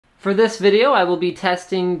For this video, I will be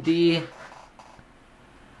testing the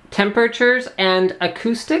temperatures and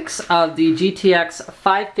acoustics of the GTX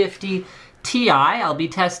 550 Ti. I'll be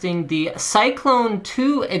testing the Cyclone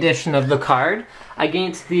II edition of the card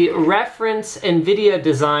against the reference NVIDIA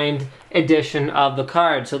designed edition of the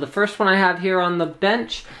card. So the first one I have here on the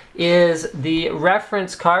bench is the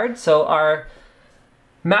reference card. So our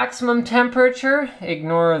maximum temperature,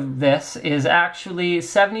 ignore this, is actually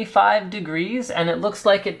 75 degrees, and it looks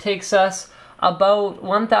like it takes us about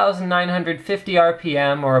 1,950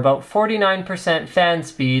 RPM, or about 49% fan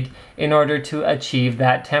speed, in order to achieve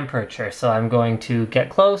that temperature. So I'm going to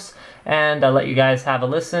get close and I'll let you guys have a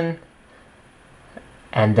listen.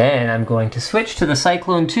 And then I'm going to switch to the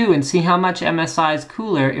Cyclone II and see how much MSI's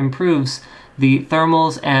cooler improves the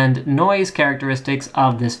thermals and noise characteristics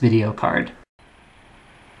of this video card.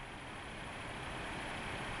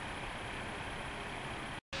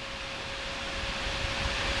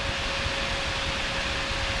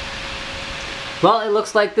 Well, it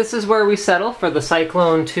looks like this is where we settle for the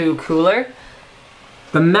Cyclone II cooler.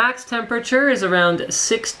 The max temperature is around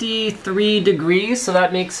 63 degrees, so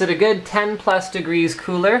that makes it a good 10 plus degrees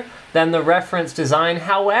cooler than the reference design.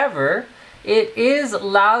 However, it is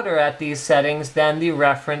louder at these settings than the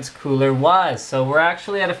reference cooler was. So we're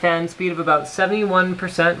actually at a fan speed of about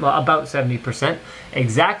 71%, well, about 70%,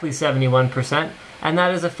 exactly 71%, and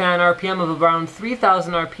that is a fan RPM of around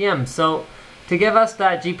 3,000 RPM. So to give us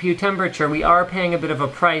that GPU temperature, we are paying a bit of a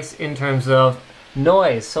price in terms of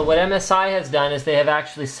noise. So what MSI has done is they have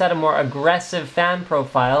actually set a more aggressive fan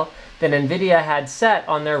profile than NVIDIA had set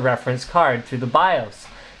on their reference card through the BIOS.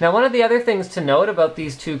 Now, one of the other things to note about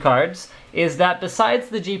these two cards is that besides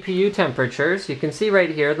the GPU temperatures, you can see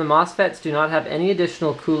right here, the MOSFETs do not have any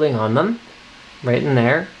additional cooling on them, right in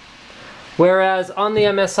there. Whereas on the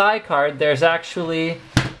MSI card, there's actually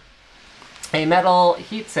a metal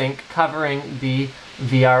heatsink covering the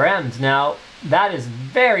VRMs. Now, that is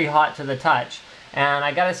very hot to the touch, and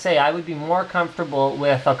I gotta say, I would be more comfortable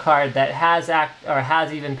with a card that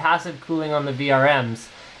has even passive cooling on the VRMs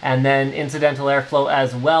and then incidental airflow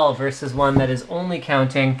as well, versus one that is only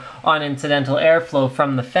counting on incidental airflow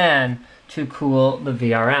from the fan to cool the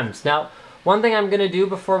VRMs. Now, one thing I'm going to do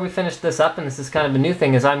before we finish this up, and this is kind of a new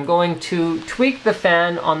thing, is I'm going to tweak the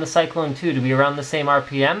fan on the Cyclone II to be around the same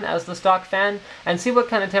RPM as the stock fan and see what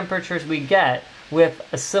kind of temperatures we get with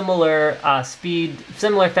a similar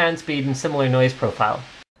similar fan speed and similar noise profile.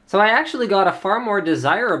 So I actually got a far more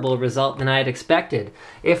desirable result than I had expected.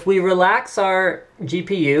 If we relax our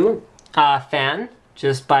GPU fan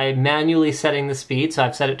just by manually setting the speed, so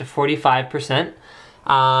I've set it to 45%,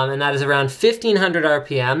 and that is around 1500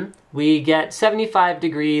 RPM, we get 75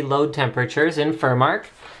 degree load temperatures in Furmark,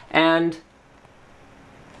 and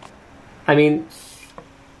I mean,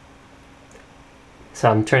 so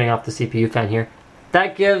I'm turning off the CPU fan here.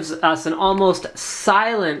 That gives us an almost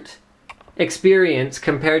silent experience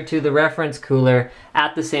compared to the reference cooler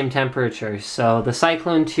at the same temperature. So the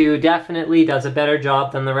Cyclone II definitely does a better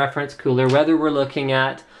job than the reference cooler, whether we're looking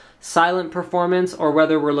at silent performance or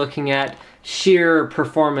whether we're looking at sheer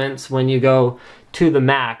performance when you go to the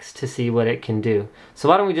max to see what it can do. So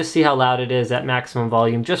why don't we just see how loud it is at maximum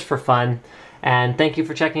volume just for fun. And thank you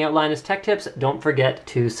for checking out Linus Tech Tips. Don't forget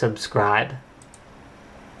to subscribe.